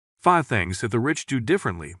5 things that the rich do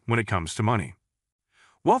differently when it comes to money.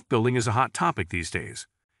 Wealth building is a hot topic these days.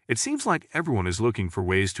 It seems like everyone is looking for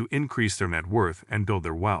ways to increase their net worth and build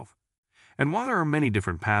their wealth. And while there are many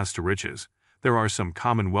different paths to riches, there are some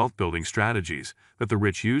common wealth building strategies that the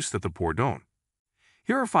rich use that the poor don't.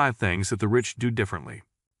 Here are 5 things that the rich do differently.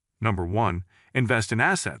 Number 1. Invest in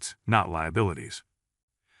assets, not liabilities.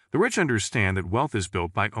 The rich understand that wealth is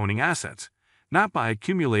built by owning assets, not by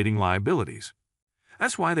accumulating liabilities.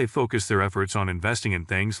 That's why they focus their efforts on investing in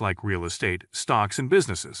things like real estate, stocks, and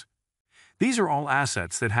businesses. These are all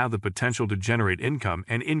assets that have the potential to generate income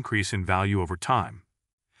and increase in value over time.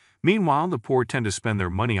 Meanwhile, the poor tend to spend their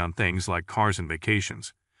money on things like cars and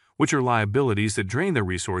vacations, which are liabilities that drain their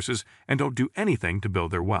resources and don't do anything to build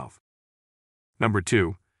their wealth. Number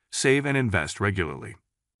 2. Save and invest regularly.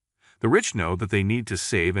 The rich know that they need to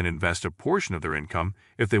save and invest a portion of their income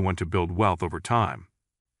if they want to build wealth over time.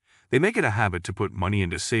 They make it a habit to put money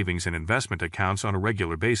into savings and investment accounts on a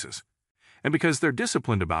regular basis. And because they're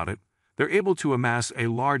disciplined about it, they're able to amass a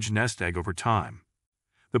large nest egg over time.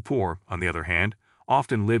 The poor, on the other hand,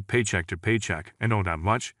 often live paycheck to paycheck and don't have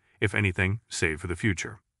much, if anything, saved for the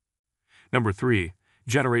future. Number 3.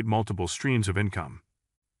 Generate multiple streams of income.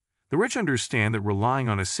 The rich understand that relying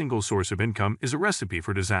on a single source of income is a recipe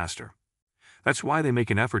for disaster. That's why they make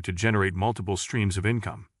an effort to generate multiple streams of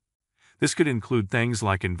income. This could include things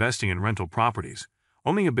like investing in rental properties,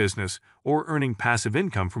 owning a business, or earning passive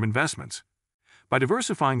income from investments. By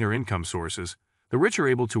diversifying their income sources, the rich are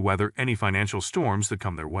able to weather any financial storms that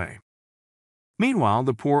come their way. Meanwhile,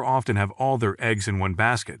 the poor often have all their eggs in one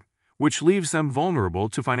basket, which leaves them vulnerable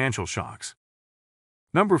to financial shocks.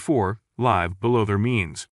 Number 4. Live below their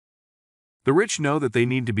means. The rich know that they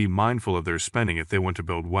need to be mindful of their spending if they want to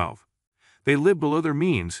build wealth. They live below their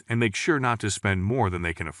means and make sure not to spend more than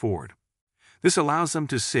they can afford. This allows them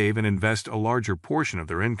to save and invest a larger portion of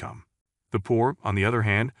their income. The poor, on the other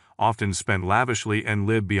hand, often spend lavishly and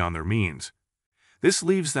live beyond their means. This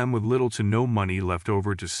leaves them with little to no money left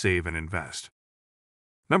over to save and invest.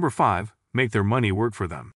 Number 5. Make their money work for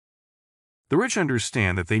them. The rich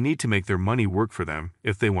understand that they need to make their money work for them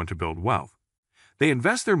if they want to build wealth. They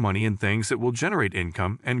invest their money in things that will generate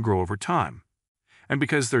income and grow over time. And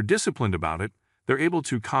because they're disciplined about it, they're able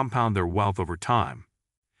to compound their wealth over time.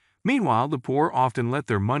 Meanwhile, the poor often let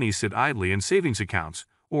their money sit idly in savings accounts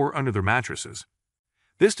or under their mattresses.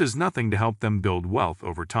 This does nothing to help them build wealth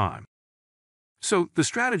over time. So, the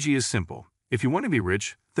strategy is simple. If you want to be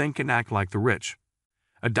rich, think and act like the rich.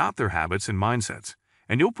 Adopt their habits and mindsets,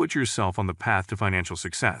 and you'll put yourself on the path to financial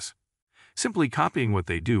success. Simply copying what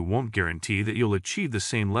they do won't guarantee that you'll achieve the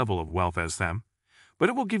same level of wealth as them, but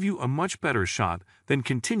it will give you a much better shot than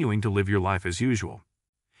continuing to live your life as usual.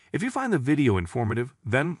 If you find the video informative,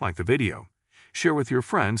 then like the video, share with your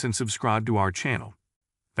friends and subscribe to our channel.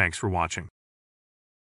 Thanks for watching.